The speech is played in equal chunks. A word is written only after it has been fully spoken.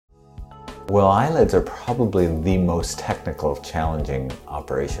Well, eyelids are probably the most technical, challenging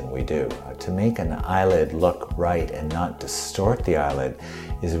operation we do. To make an eyelid look right and not distort the eyelid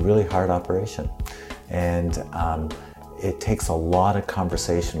is a really hard operation. And it takes a lot of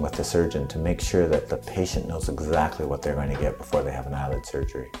conversation with the surgeon to make sure that the patient knows exactly what they're going to get before they have an eyelid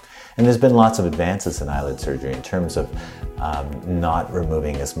surgery. And there's been lots of advances in eyelid surgery in terms of not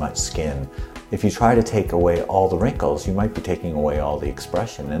removing as much skin. If you try to take away all the wrinkles, you might be taking away all the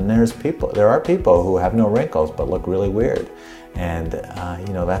expression. And there are people who have no wrinkles but look really weird. And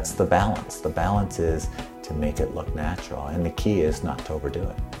that's the balance. The balance is to make it look natural, and the key is not to overdo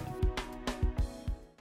it.